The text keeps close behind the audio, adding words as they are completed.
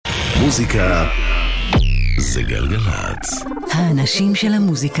מוזיקה זה גלגלצ. האנשים של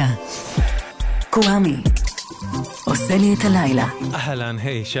המוזיקה. קוואמי עושה לי את הלילה. אהלן,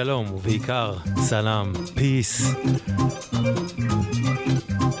 היי, שלום, ובעיקר סלام, פיס.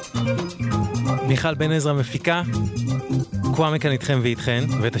 מיכל בן עזרא מפיקה, קוואמי כאן איתכם ואיתכן,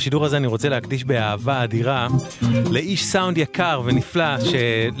 ואת השידור הזה אני רוצה להקדיש באהבה אדירה לאיש סאונד יקר ונפלא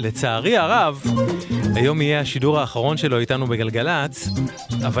שלצערי הרב היום יהיה השידור האחרון שלו איתנו בגלגלץ,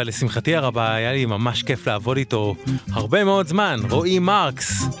 אבל לשמחתי הרבה היה לי ממש כיף לעבוד איתו הרבה מאוד זמן. רועי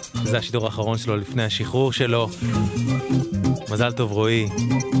מרקס, זה השידור האחרון שלו לפני השחרור שלו. מזל טוב רועי,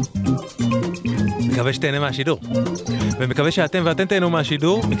 מקווה שתהנה מהשידור, ומקווה שאתם ואתן תהנו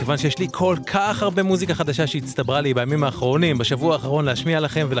מהשידור, מכיוון שיש לי כל כך הרבה מוזיקה חדשה שהצטברה לי בימים האחרונים, בשבוע האחרון, להשמיע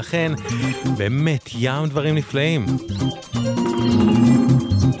לכם, ולכן באמת ים דברים נפלאים.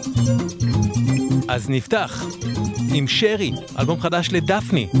 אז נפתח עם שרי, אלבום חדש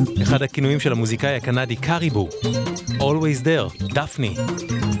לדפני, אחד הכינויים של המוזיקאי הקנדי קריבו. Always There, דפני.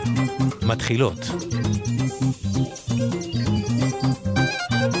 מתחילות.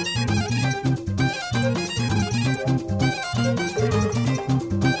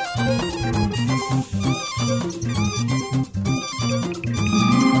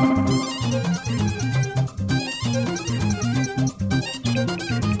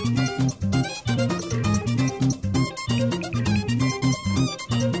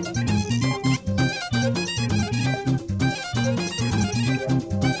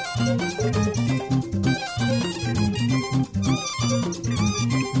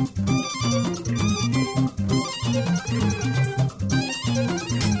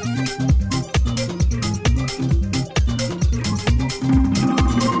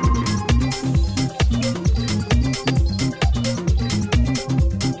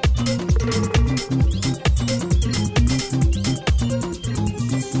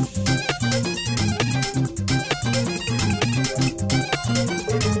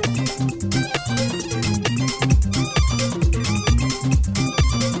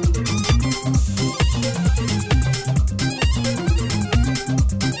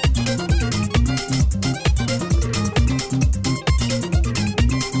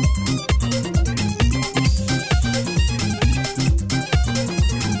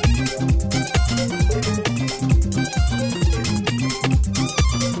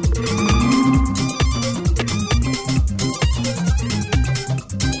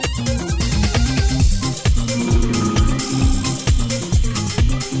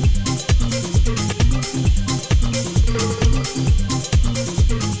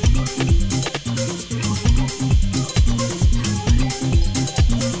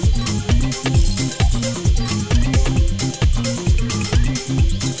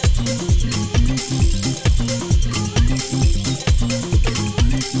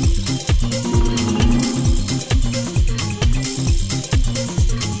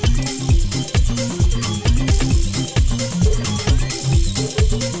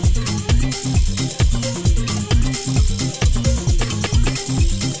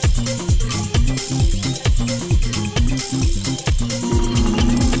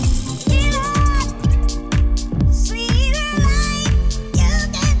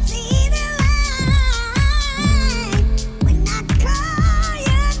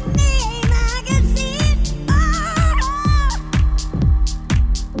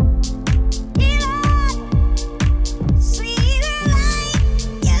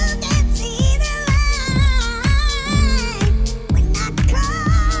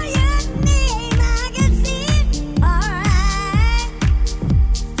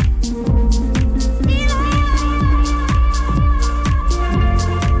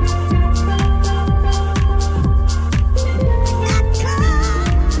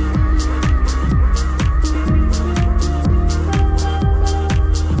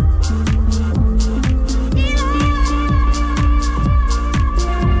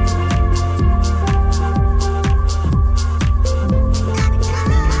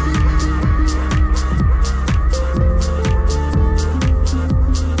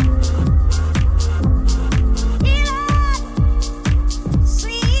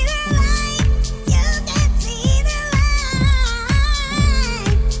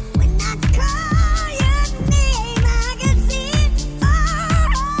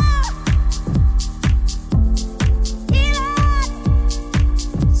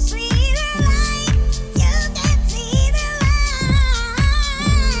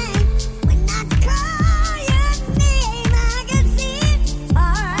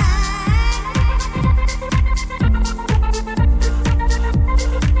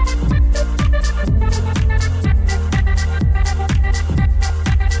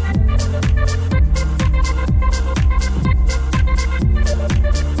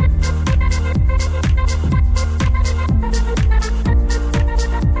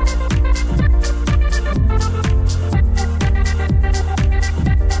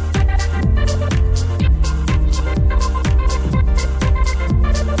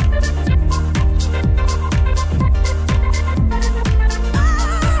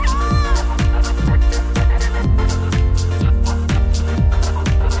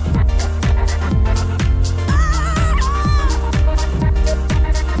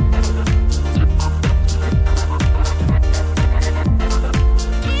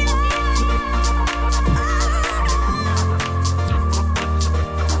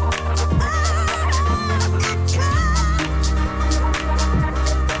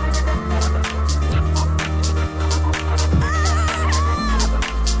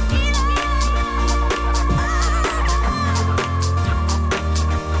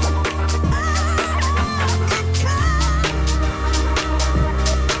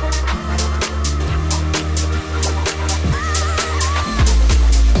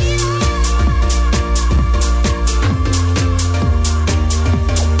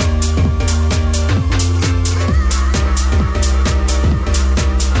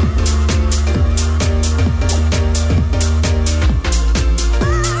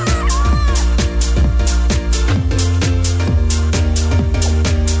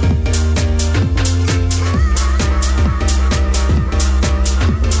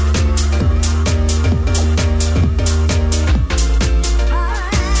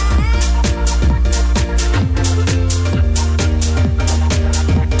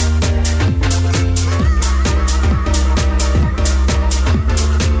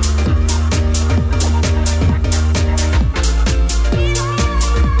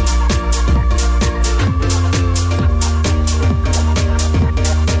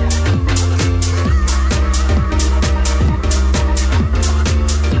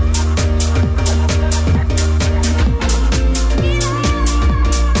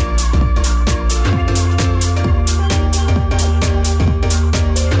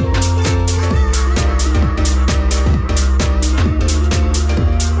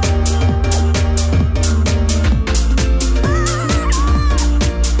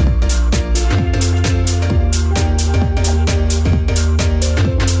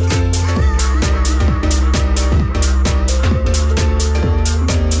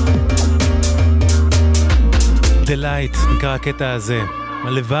 Delight, נקרא הקטע הזה.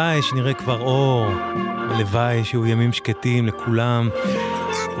 הלוואי שנראה כבר אור, הלוואי שיהיו ימים שקטים לכולם,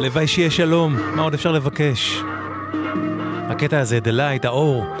 הלוואי שיהיה שלום, מה עוד אפשר לבקש? הקטע הזה, Delight,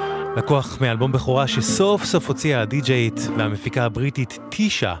 האור, לקוח מאלבום בכורה שסוף סוף הוציאה הדי-ג'יית והמפיקה הבריטית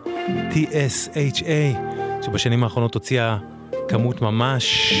טישה, T-S-H-A, שבשנים האחרונות הוציאה כמות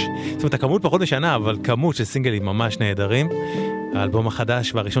ממש, זאת אומרת, הכמות פחות משנה, אבל כמות של סינגלים ממש נהדרים. האלבום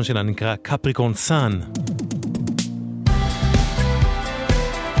החדש והראשון שלה נקרא קפריקון סאן.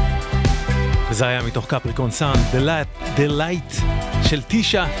 וזה היה מתוך קפריקון סאן, Delight של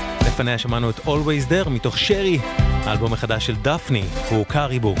טישה. לפניה שמענו את Always There מתוך שרי, האלבום החדש של דפני, הוא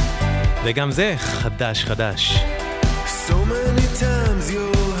קריבו. וגם זה חדש חדש. So many times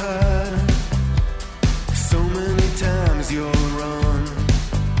you'll hide, so many times you'll run,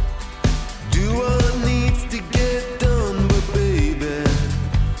 do what needs to get done, but baby,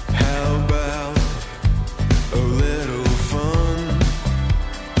 how about a little fun?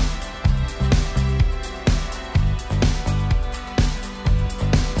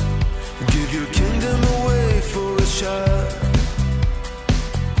 Give your kingdom away for a shot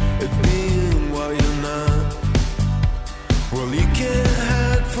at being while you're not. Well, you can't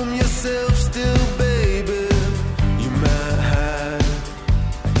hide from yourself still, baby. You might hide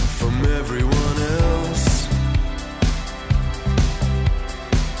from everyone else.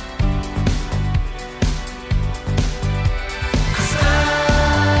 Cause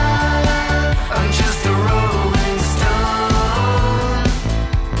I'm just a rolling stone.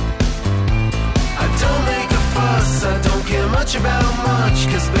 I don't make a fuss, I don't care much about much.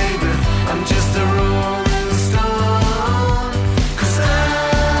 Cause baby, I'm just a rolling stone. Cause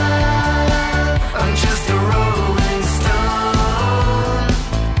I'm just a rolling stone.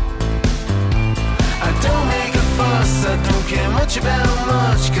 I don't make a fuss, I don't care much about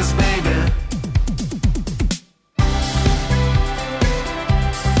much. Cause baby,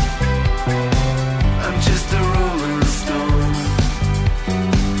 I'm just a rolling stone.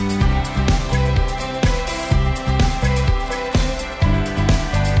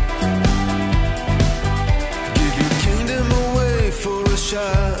 Give your kingdom away for a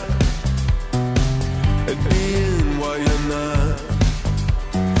shot at being while you're not.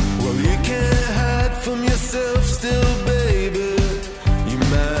 Well, you can't hide from yourself still, baby. You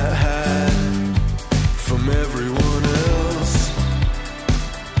might hide from everyone else.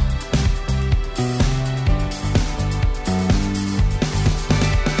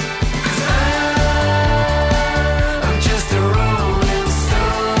 Cause I'm just a rolling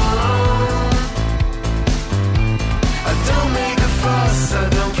stone. I don't make a fuss, I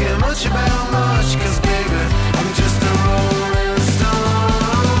don't care much about much. Cause baby, I'm just a rolling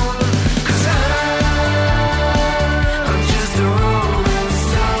stone. Cause I'm just a rolling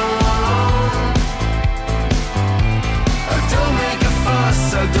stone. I don't make a fuss,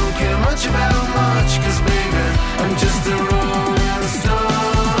 I don't care much about much. Cause baby, I'm just a rolling stone.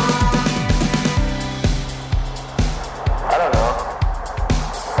 I don't know.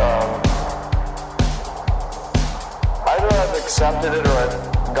 Either I've accepted it or I've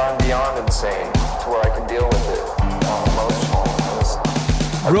gone beyond insane to where I can deal with it. Emotional.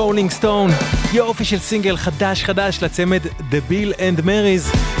 רולינג סטון, יופי של סינגל חדש חדש לצמד The Bill and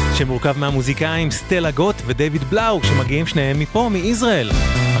Marys, שמורכב מהמוזיקאים סטלה גוט ודייוויד בלאו, שמגיעים שניהם מפה, מישראל.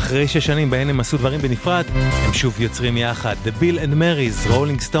 אחרי 6 שנים בהן הם עשו דברים בנפרד, הם שוב יוצרים יחד. The Bill and Marys,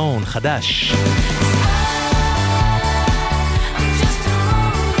 רולינג סטון, חדש.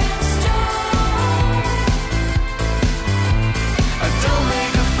 I don't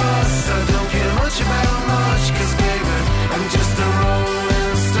make a fuss, I don't care much about much. Cause baby, I'm just a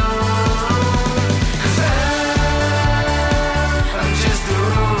rolling stone. Cause I'm just a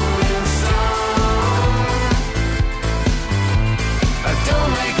rolling stone. I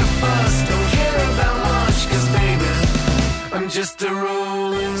don't make a fuss, don't care about much. Cause baby, I'm just a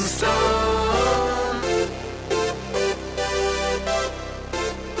rolling stone.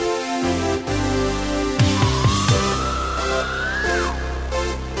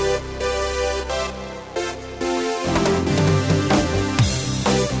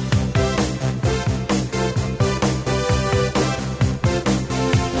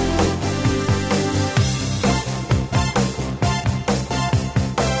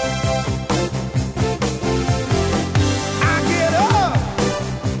 I get up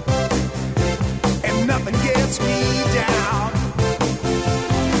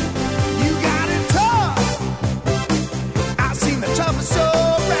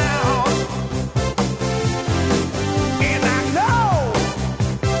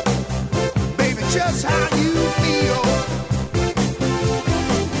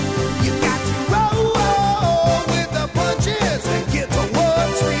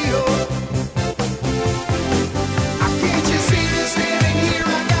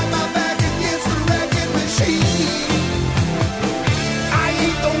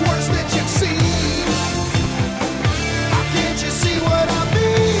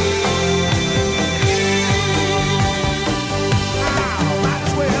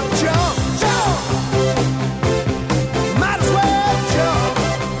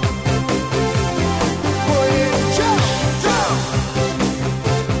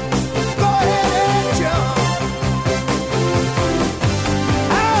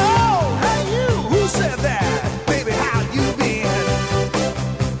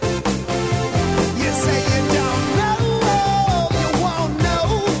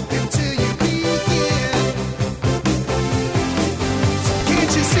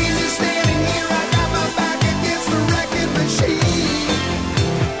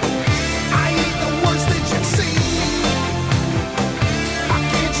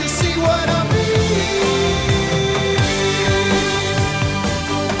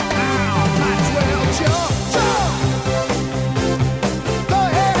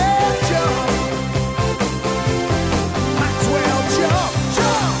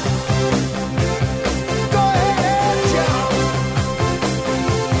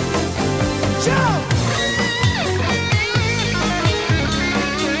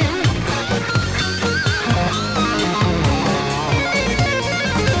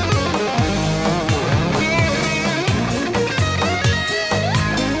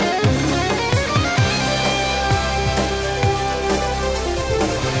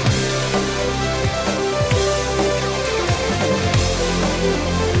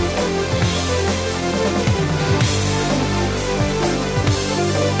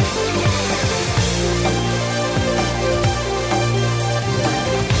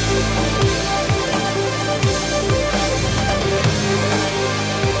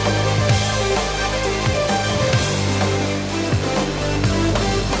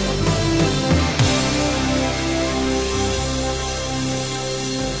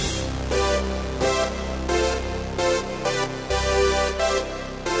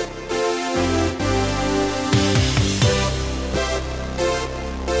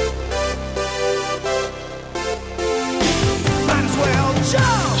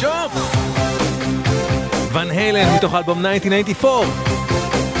מתוך אלבום 1984.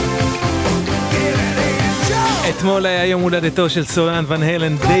 אתמול היה יום הולדתו של סולן ון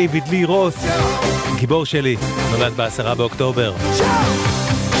הלן, דיוויד לי רוס, גיבור שלי, נולד ב10 באוקטובר.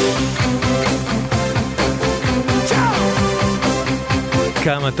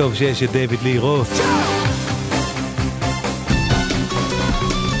 כמה טוב שיש את דיוויד לי רוס.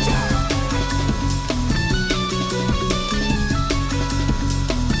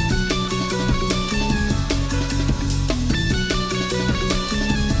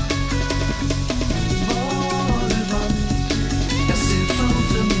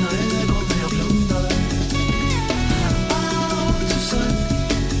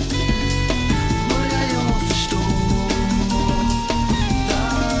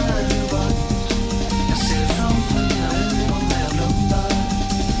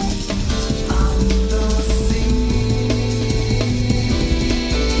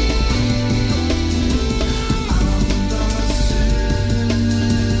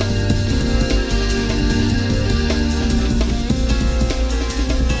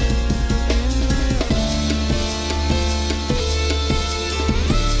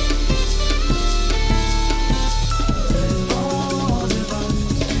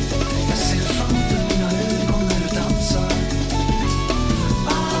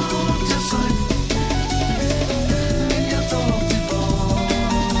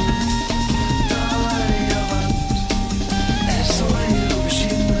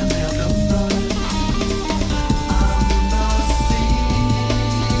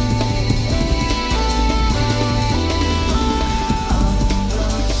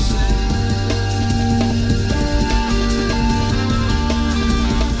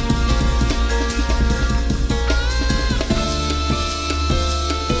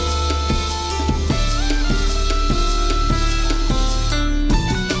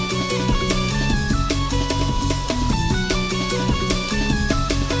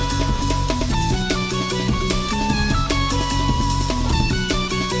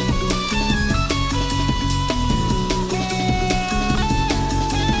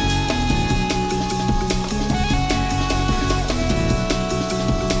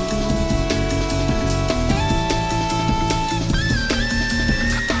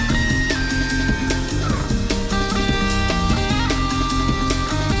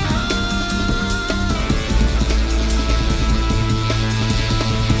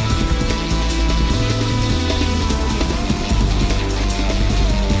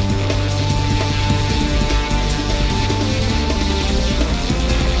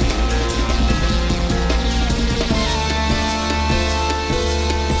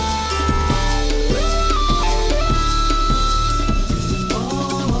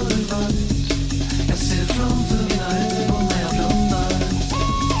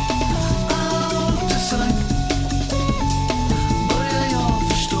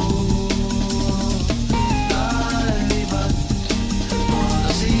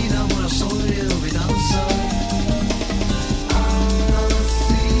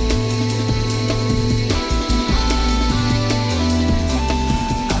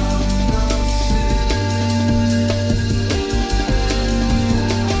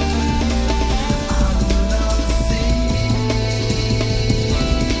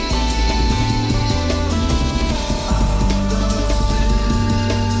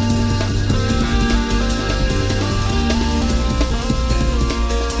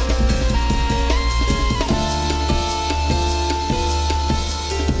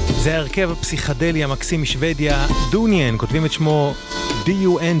 זה ההרכב הפסיכדלי המקסים משוודיה, דוניאן, כותבים את שמו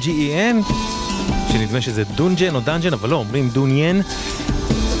D-U-N-G-E-N, שנדמה שזה דונג'ן או דנג'ן, אבל לא, אומרים דוניאן.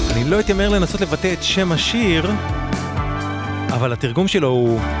 אני אני לא אתיימר לנסות לבטא את שם השיר, אבל התרגום שלו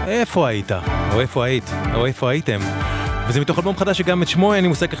הוא איפה היית, או איפה היית, או איפה הייתם. וזה מתוך אלבום חדש שגם את שמו אין לי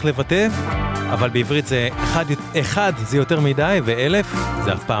מושג איך לבטא, אבל בעברית זה אחד זה יותר מדי, ו1000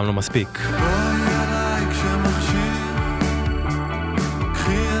 זה אף פעם לא מספיק.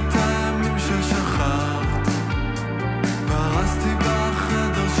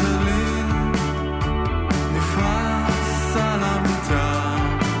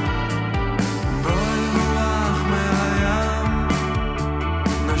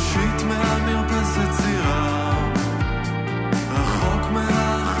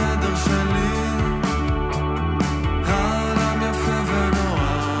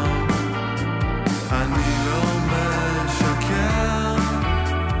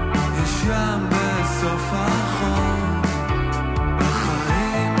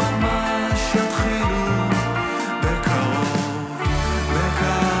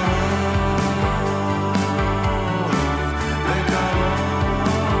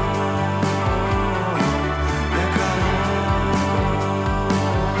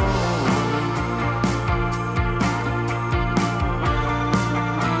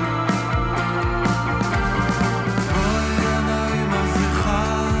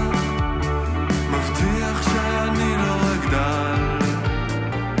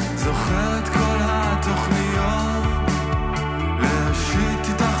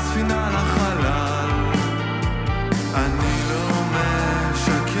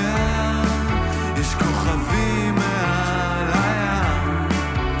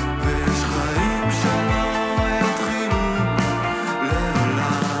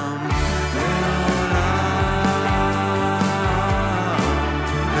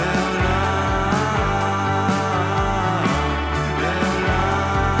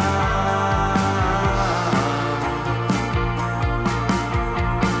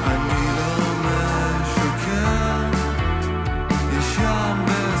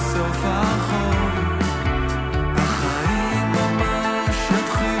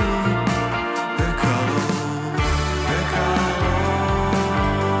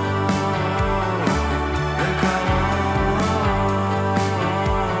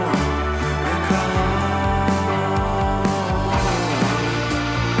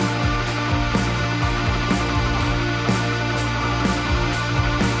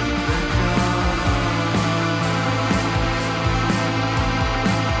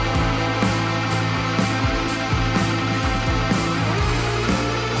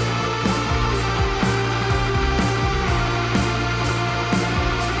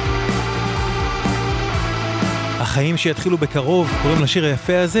 החיים שיתחילו בקרוב, קוראים לשיר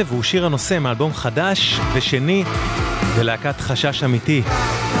היפה הזה, והוא שיר הנושא מאלבום חדש ושני בלהקת חשש אמיתי.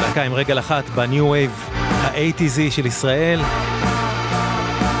 להקה עם רגל אחת בניו וייב ה-80s של ישראל,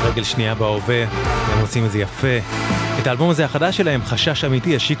 רגל שנייה בהווה, הם מוצאים את זה יפה. את האלבום הזה החדש שלהם, חשש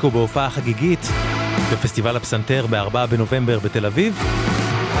אמיתי, השיקו בהופעה חגיגית בפסטיבל הפסנתר ב4 בנובמבר בתל אביב,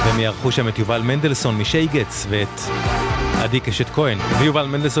 והם יערכו שם את יובל מנדלסון משייגץ ואת עדי קשת כהן, ויובל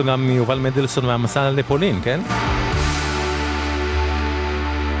מנדלסון גם יובל מנדלסון מהמסע לפולין, כן?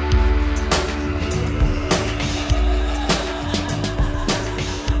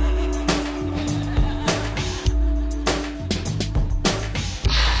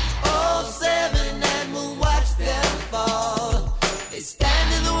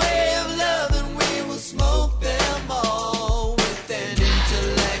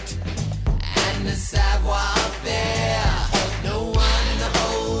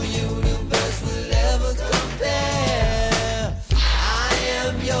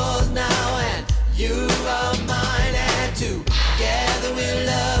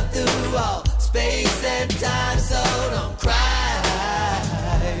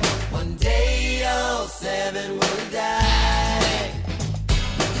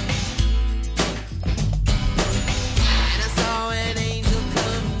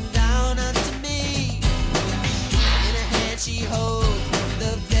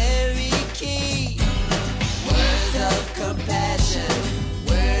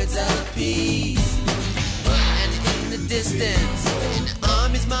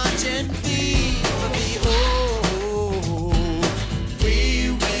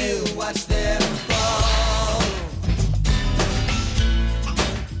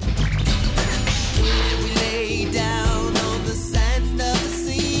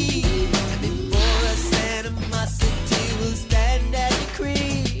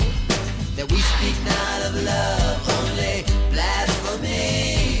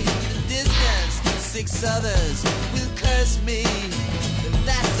 Others will curse me, but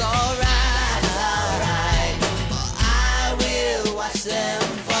that's alright, but I will watch them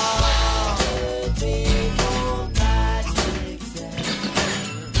fall.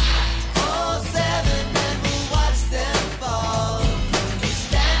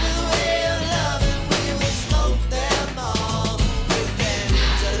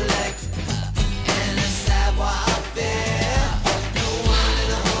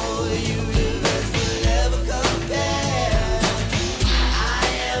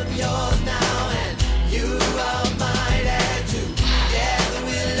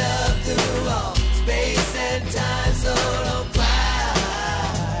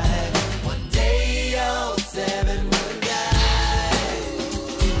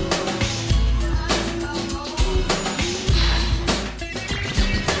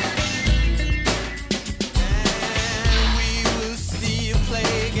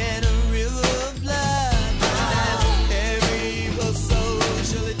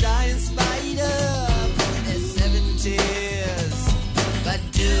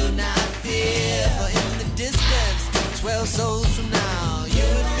 12 souls from now, you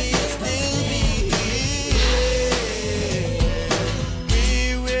and me will still be here. We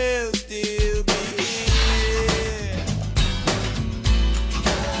will still be here.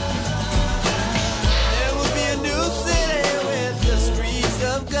 There will be a new city with the streets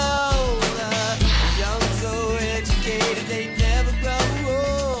of gold. Young, so educated, they never grow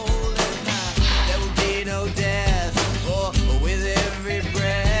old. And there will be no death, or with every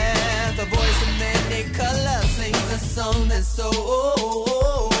breath, a voice of many colors sings a song that's so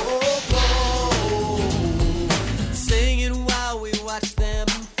bold, singing while we watch them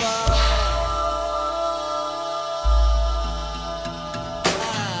fall.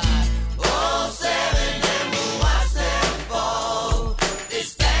 All seven and we'll watch them fall. They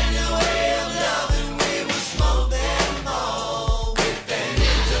stand the way of love and we will smoke them all. With an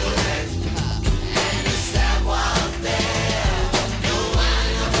intellect and a savoir-faire, no one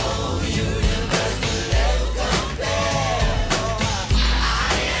in the whole universe will ever compare.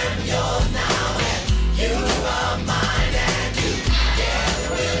 I am yours now and you are mine, and together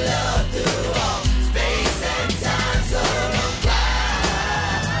we'll love through all space and time. So don't cry,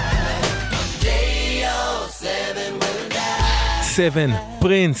 someday all seven will die. 7,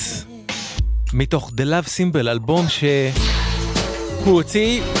 פרינס, מתוך The Love Symbol, אלבום שהוא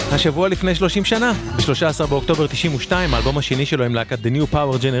הוציא השבוע לפני 30 שנה, ב-13 באוקטובר 92, האלבום השני שלו עם להקת The New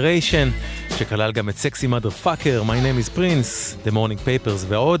Power Generation, שכלל גם את Sexy Motherfucker, My Name is Prince, The Morning Papers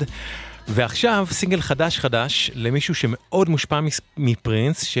ועוד. ועכשיו סינגל חדש למישהו שמאוד מושפע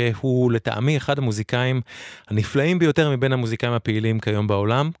מפרינס, שהוא לטעמי אחד המוזיקאים הנפלאים ביותר מבין המוזיקאים הפעילים כיום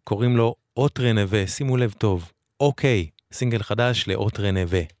בעולם, קוראים לו אוטרה נווה, שימו לב טוב, אוקיי, סינגל חדש לאוטרה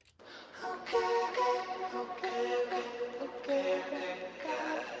נווה.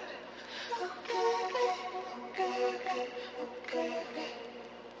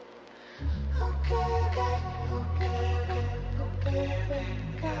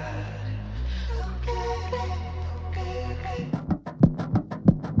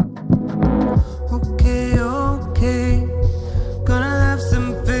 Okay, okay, gonna have some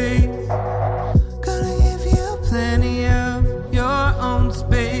faith, gonna give you plenty of your own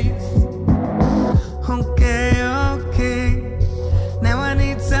space. Okay, okay, now I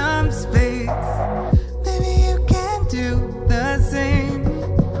need some space, maybe you can do the same.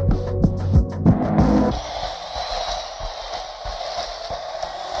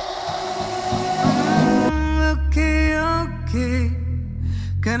 Okay, okay,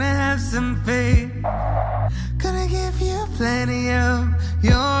 gonna have some faith, gonna give you plenty of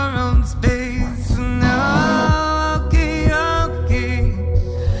your own space. No, okay, okay,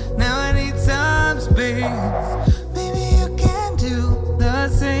 now I need some space, maybe you can do the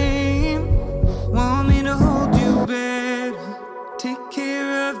same. Want me to hold you better, take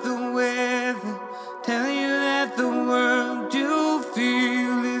care of the weather, tell you that the world you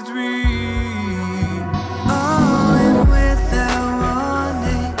feel is real. Oh, and without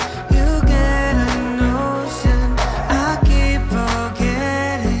warning, you get a notion. I keep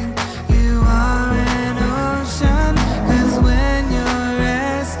forgetting you are an ocean. 'Cause when you're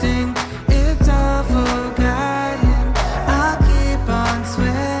resting, it's all forgotten. I'll keep on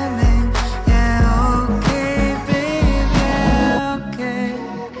swimming. Yeah, okay, baby, okay.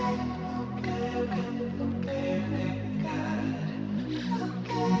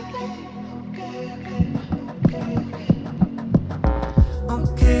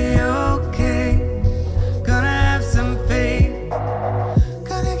 Okay, okay, gonna have some faith,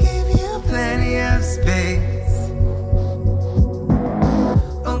 gonna give you plenty of space.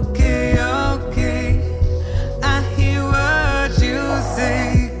 Okay, okay, I hear what you say,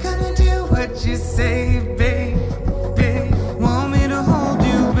 gonna do what you say, baby. Want me to hold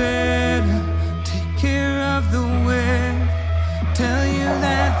you better, take care of the weather, tell you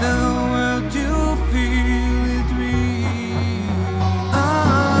that the world you feel is real.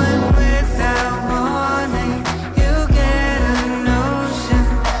 Oh, and without warning, you get a notion.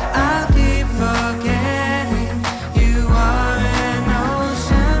 I'll keep forgetting you are an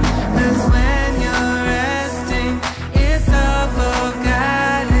ocean. 'Cause when you're resting, it's all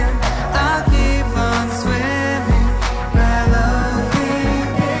forgotten. I'll keep on swimming. Well, okay,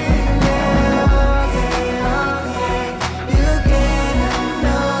 baby, okay, okay, you get a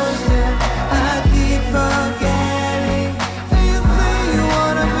notion. I'll keep forgetting. You say you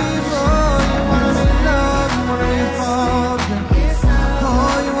wanna be more, you wanna be loved, you wanna be involved.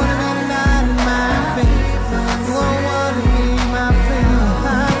 Oh, you wanna be the night in my face, you won't wanna be my friend.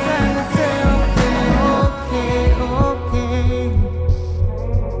 I'm trying to say okay, okay, okay.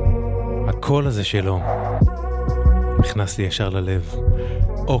 הקול הזה שלו נכנס לי ישר ללב.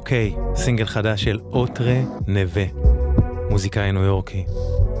 אוקיי, סינגל חדש של אוטרה נווה. מוזיקאי ניו יורקי.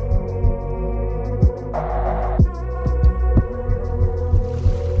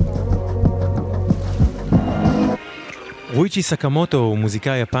 רויצ'י סקמוטו הוא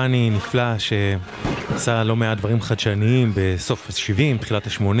מוזיקאי יפני נפלא שעשה לא מעט דברים חדשניים בסוף ה-70, תחילת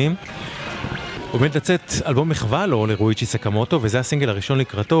ה-80. הוא עומד לצאת אלבום מחווה לו לרויצ'י סקמוטו, וזה הסינגל הראשון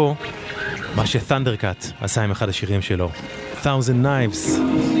לקראתו, מה שת'נדרקאט עשה עם אחד השירים שלו. Thousand Knives,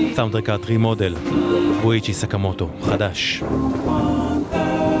 ת'נדרקאט רימודל, רויצ'י סקמוטו, חדש.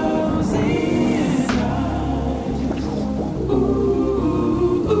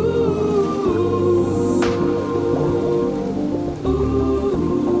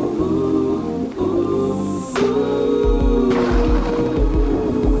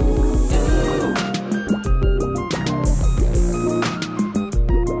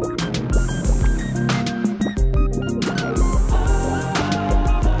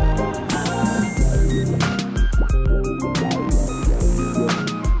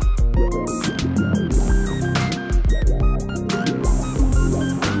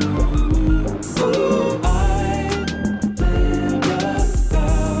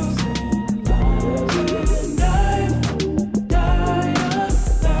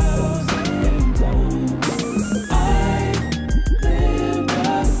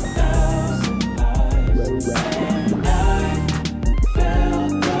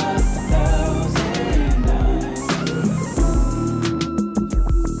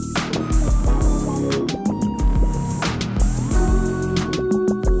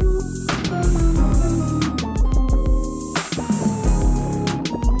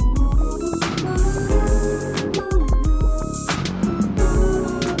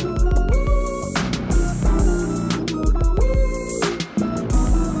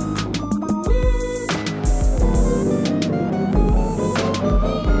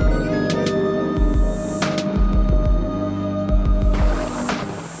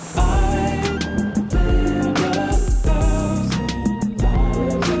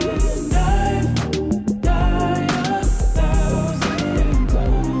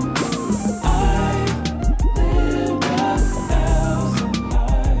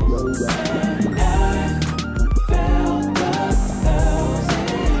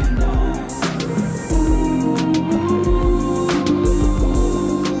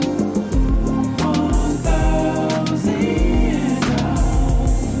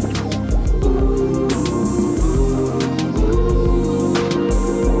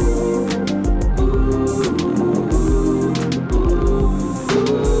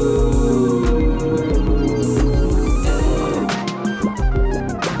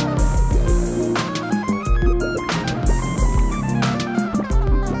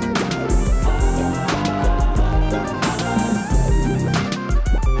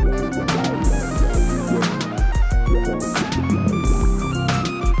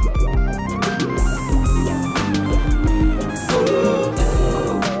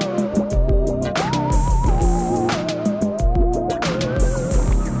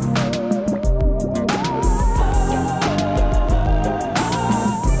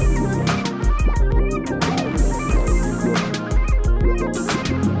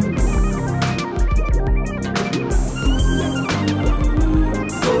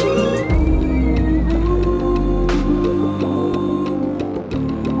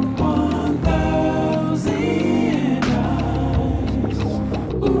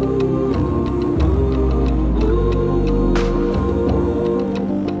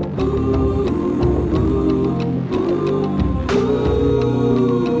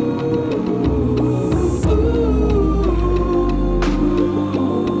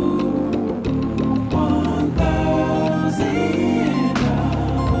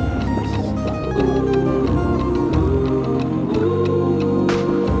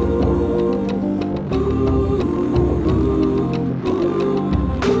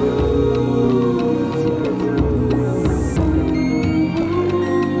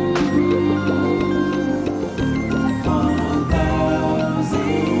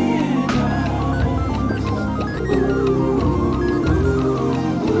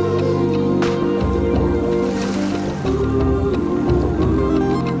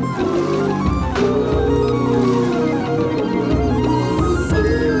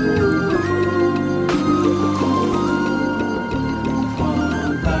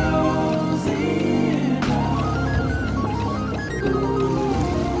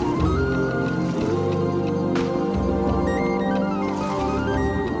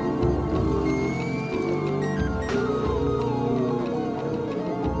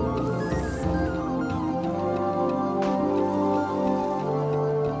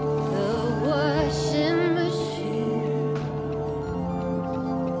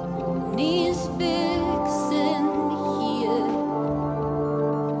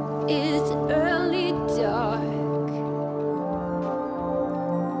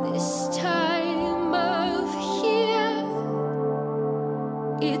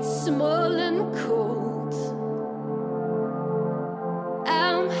 small and cold.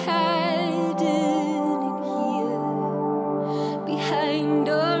 I'm hiding in here behind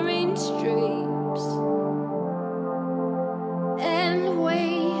orange drapes and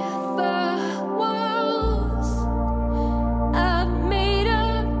wafer walls. I've made a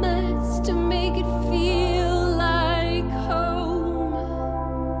mess to make it feel like home.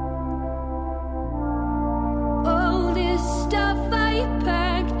 All this stuff I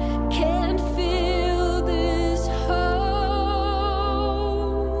packed can't fill this hole.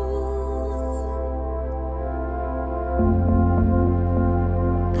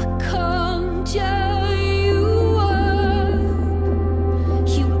 I conjure you up,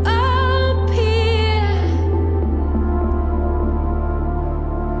 you appear.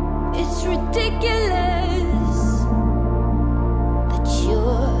 It's ridiculous that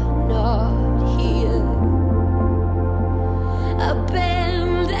you're not here. I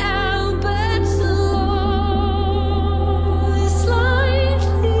bend out but slightly.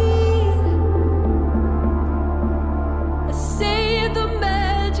 I say the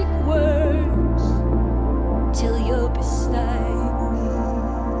magic words till you're beside me.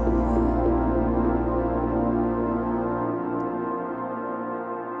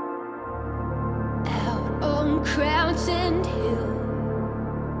 Out on Crouching Hill,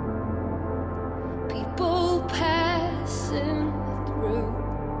 people passing through.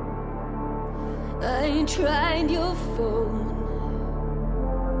 I tried your phone,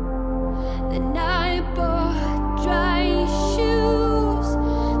 then I bought dry shoes,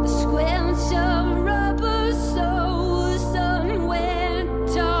 the squelch of rubber soles on wet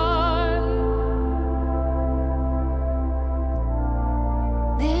tar.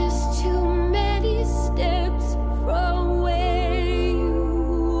 There's too many steps from where you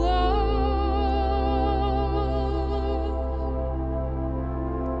are.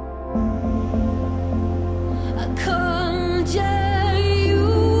 I conjure you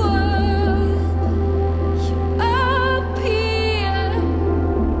up, you appear.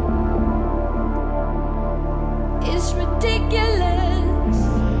 It's ridiculous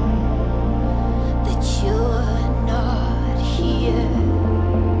that you're not here.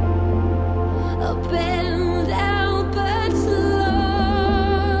 I bend out but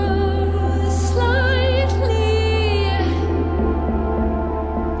slightly.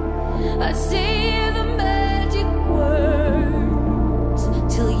 I say the magic words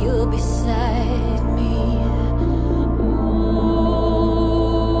till you're beside me.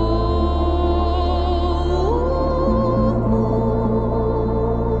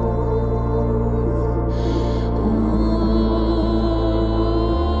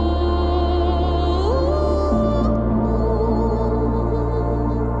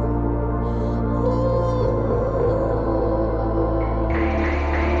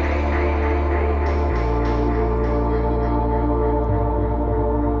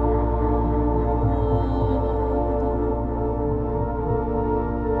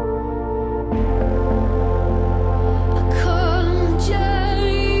 I conjure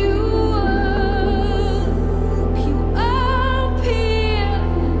you up, you appear.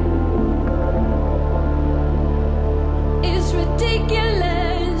 It's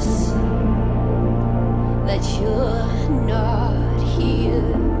ridiculous that you're not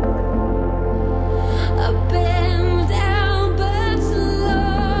here. I bend down but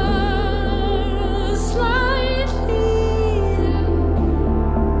slightly.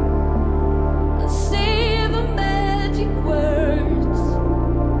 I say the magic words,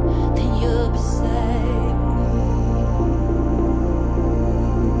 then you're beside me.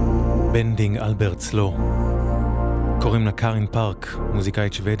 בנדינג אלברט סלו. קוראים לה קארין פארק,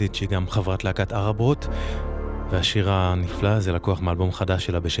 מוזיקאית שוודית שהיא גם חברת להקת ארברוט, והשיר הנפלא הזה לקוח מאלבום חדש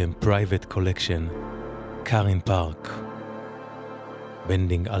שלה בשם Private Collection. קארין פארק,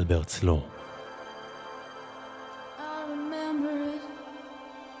 בנדינג אלברט סלו. I remember it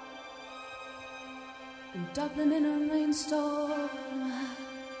in Dublin in a rainstorm,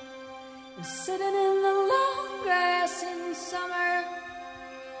 sitting in the long grass in summer,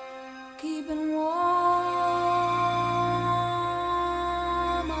 keeping warm.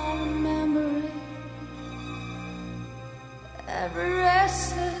 I remember it every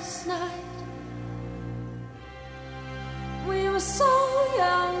restless night. We were so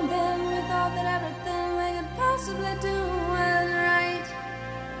young then, we thought that everything we could possibly do was right.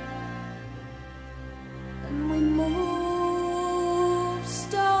 And we moved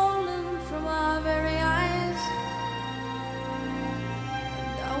stolen from our very eyes.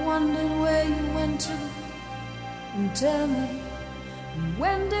 And I wondered where you went to. And tell me,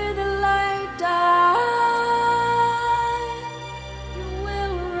 when did the light die? You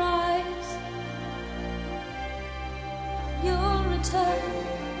will rise.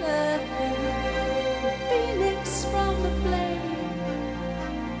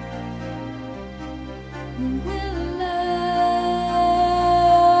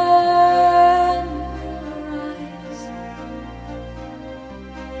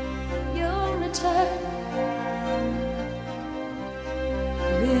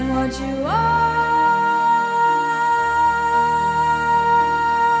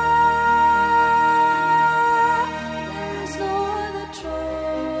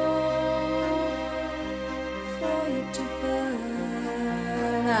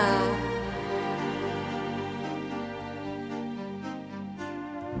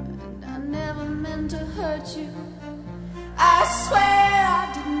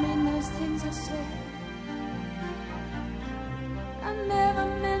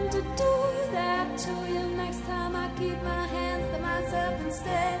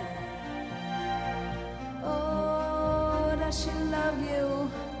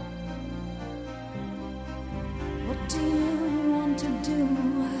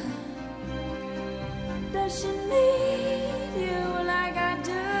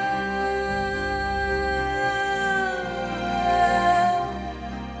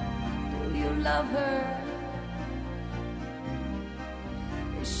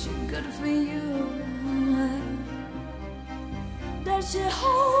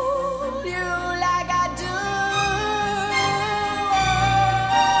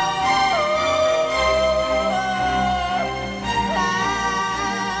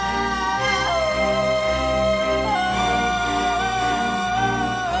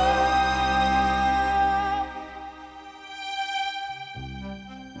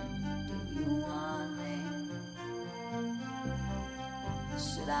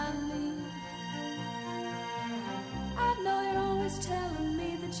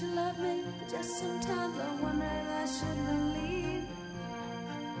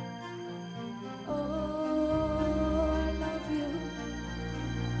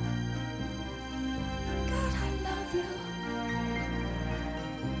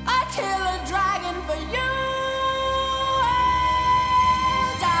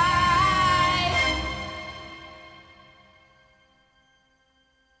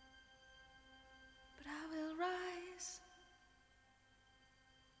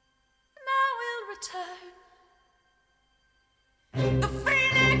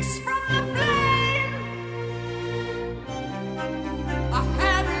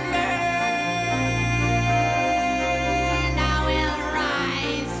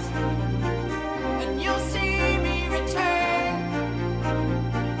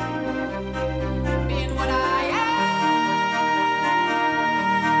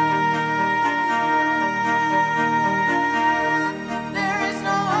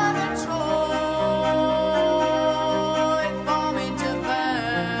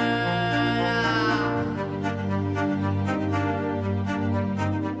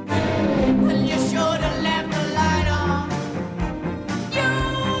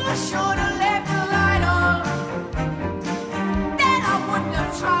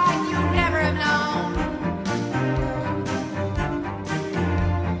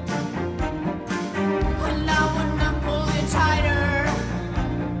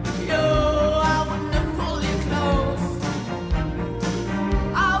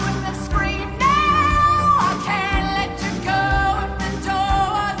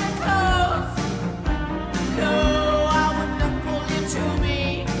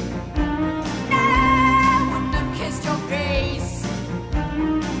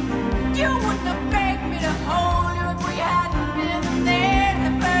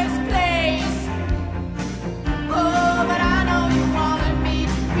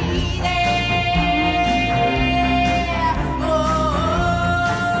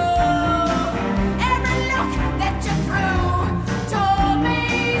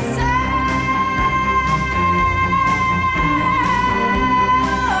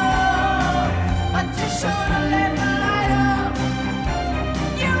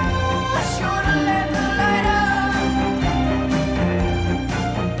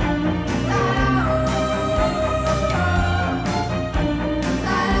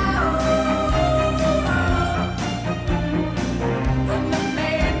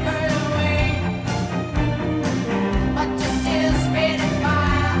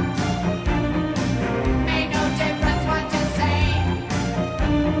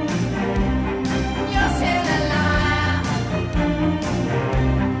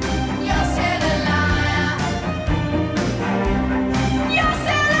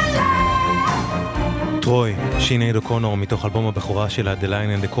 טרוי, שינייד אוקונור, מתוך אלבום הבכורה שלה, The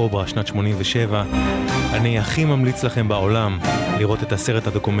Lion and the Cobra, שנת 87. אני הכי ממליץ לכם בעולם לראות את הסרט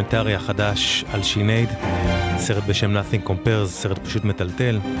הדוקומנטרי החדש על שינייד, סרט בשם Nothing Compares, סרט פשוט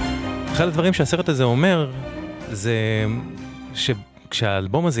מטלטל. אחד הדברים שהסרט הזה אומר, זה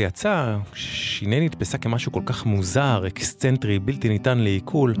כשהאלבום הזה יצא, שיני נתפסה כמשהו כל כך מוזר, אקסצנטרי, בלתי ניתן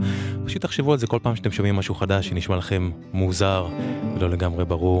לעיכול. פשוט תחשבו על זה כל פעם שאתם שומעים משהו חדש שנשמע לכם מוזר ולא לגמרי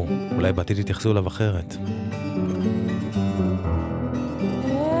ברור. אולי בעתיד תתייחסו אליו אחרת.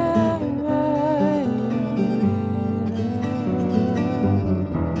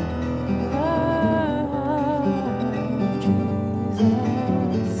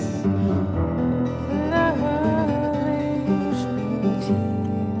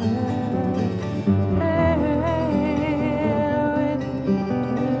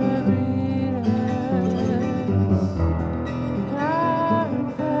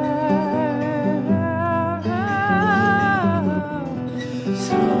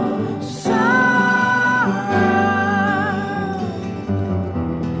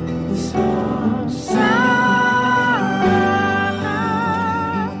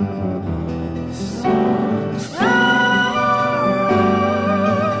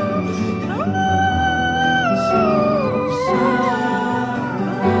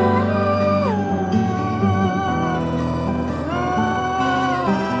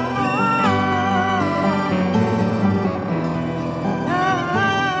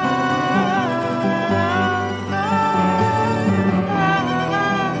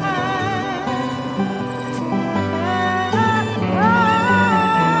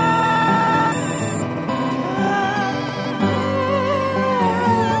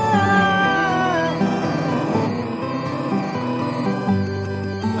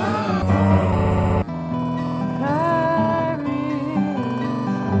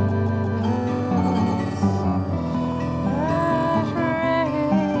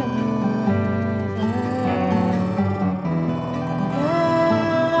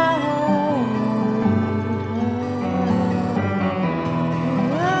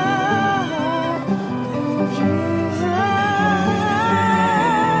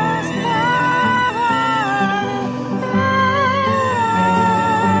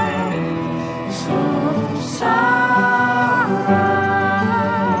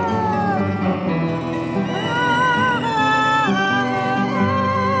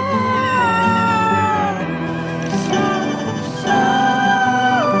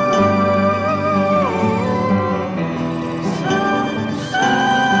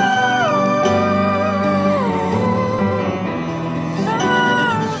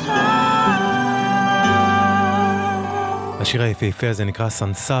 השיר היפהפה הזה נקרא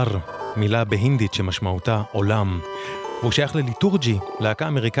סנסר, מילה בהינדית שמשמעותה עולם. והוא שייך לליטורג'י, להקה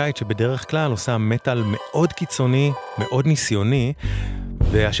אמריקאית שבדרך כלל עושה מטל מאוד קיצוני, מאוד ניסיוני,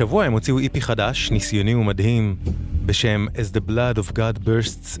 והשבוע הם הוציאו איפי חדש, ניסיוני ומדהים, בשם As the Blood of God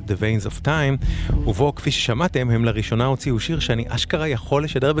Bursts the Veins of Time, ובו, כפי ששמעתם, הם לראשונה הוציאו שיר שאני אשכרה יכול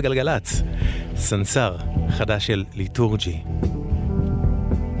לשדר בגלגלץ. סנסר, חדש של ליטורג'י.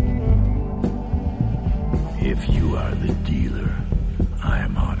 If you are the dealer, I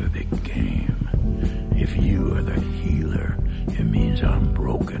am out of the game. If you are the healer, it means I'm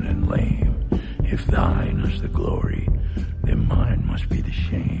broken and lame. If thine is the glory, then mine must be the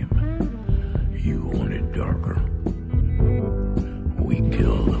shame. You want it darker, we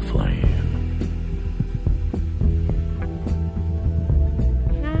kill the flame.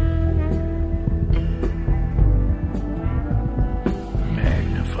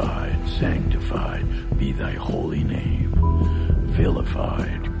 Magnified, sanctified be thy holy name,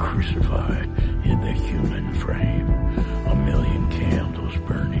 vilified, crucified in the human frame, a million candles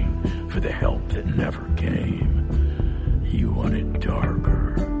burning for the help that never came. You want it darker.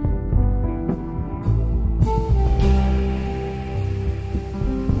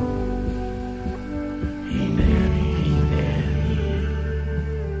 Hinani, Hinani,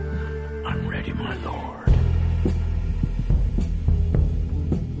 I'm ready, my Lord.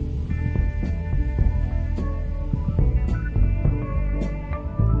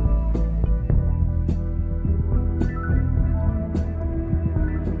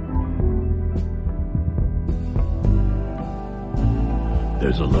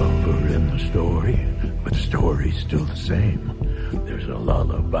 There's a lover in the story, but the story's still the same. There's a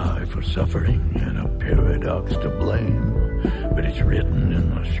lullaby for suffering and a paradox to blame. But it's written in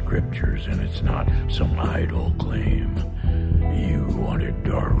the scriptures and it's not some idle claim. You want it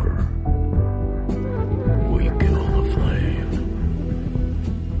darker, we kill the flame.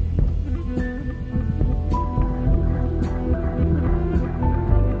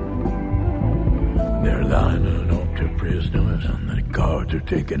 They're lining up to prisoners and the guards are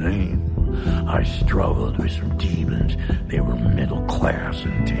taking aim. I struggled with some demons, they were middle class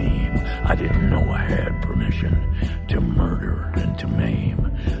and tame. I didn't know I had permission to murder and to maim.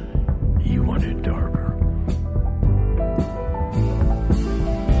 You want it darker.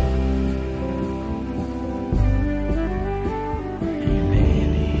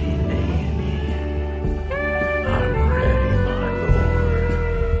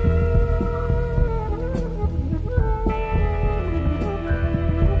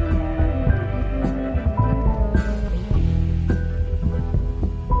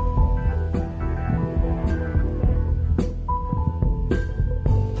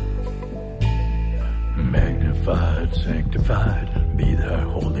 Sanctified be thy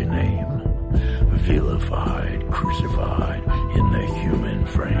holy name, vilified, crucified in the human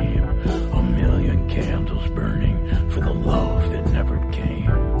frame, a million candles burning for the love that never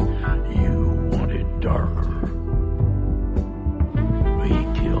came. You want it darker, we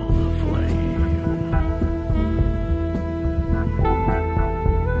kill the flame.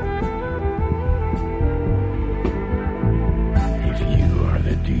 If you are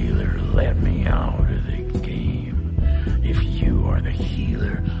the dealer, let me out of the game. If you are the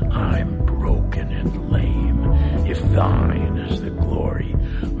healer, I'm broken and lame. If thine is the glory,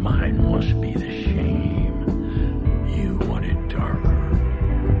 mine must be the shame. You want it darker.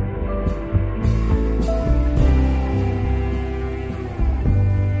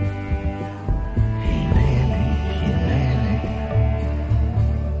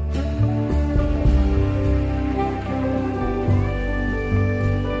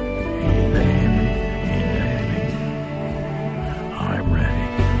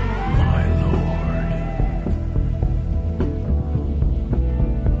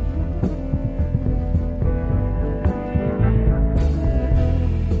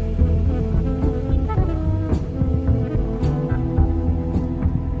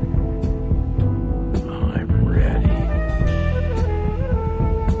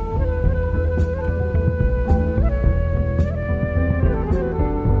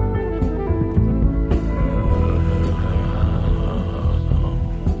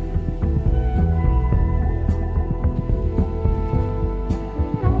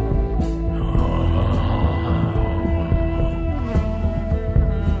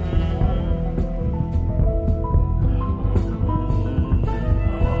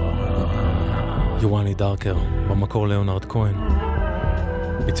 דארקר, במקור ליאונרד כהן,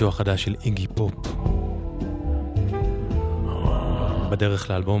 ביצוע חדש של איגי פופ, בדרך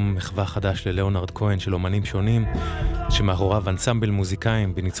לאלבום מחווה חדש לליאונרד כהן של אומנים שונים, שמאחוריו אנסמבל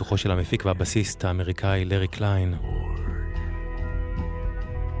מוזיקאים בניצוחו של המפיק והבסיסט האמריקאי לארי קליין.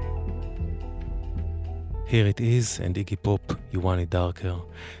 Here it is, and Iggy Pop, You Want It Darker.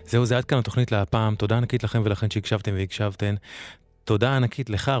 זהו, זה עד כאן התוכנית להפעם. תודה ענקית לכם ולכן שהקשבתם והקשבתן. תודה ענקית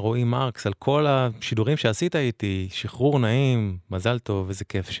לך, רועי מרקס, על כל השידורים שעשית איתי, שחרור נעים, מזל טוב, איזה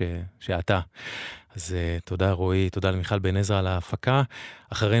כיף שאתה. אז תודה רועי, תודה למיכל בן עזרא על ההפקה.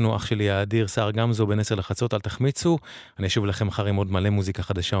 אחרינו אח שלי האדיר, סער גמזו, בין 10 לחצות, אל תחמיצו. אני אשוב לכם מחר עם עוד מלא מוזיקה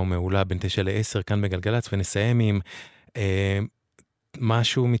חדשה ומעולה, בין 9 ל-10, כאן בגלגלץ, ונסיים עם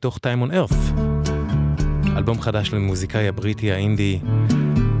משהו מתוך Time on Earth. אלבום חדש למוזיקאי הבריטי האינדי,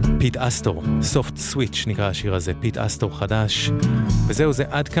 פיט אסטור, סופט סוויץ' נקרא השיר הזה, פיט אסטור חדש. וזהו, זה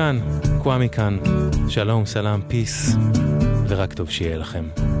עד כאן, קוואמי כאן, שלום, סלם, פיס, ורק טוב שיהיה לכם.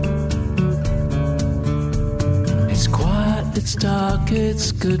 It's quiet, it's dark,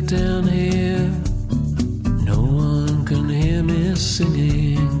 it's good down here. No one can hear me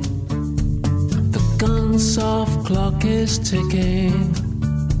singing. The gun-soft clock is ticking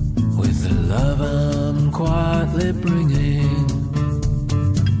with the love I'm quietly bringing.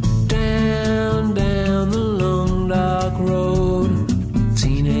 Down the long dark road,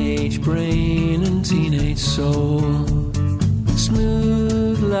 teenage brain and teenage soul,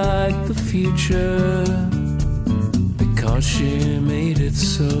 smooth like the future, because she made it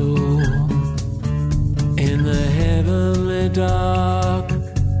so. In the heavenly dark,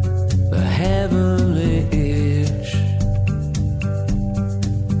 the heavenly itch,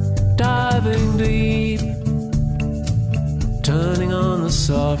 diving deep, turning on the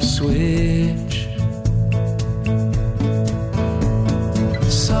soft switch.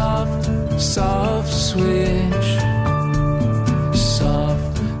 Soft, soft switch.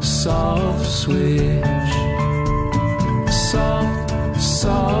 Soft, soft switch. Soft,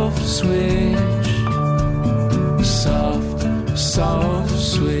 soft switch. Soft, soft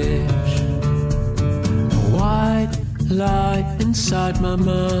switch. A white light inside my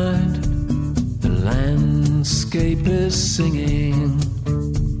mind. The landscape is singing.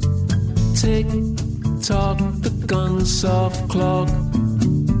 Tick tock, the gun-soft clock.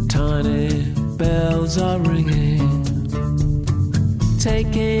 Tiny bells are ringing.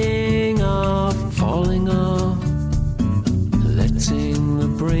 Taking off, falling off, letting the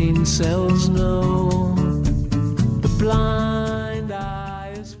brain brain cells know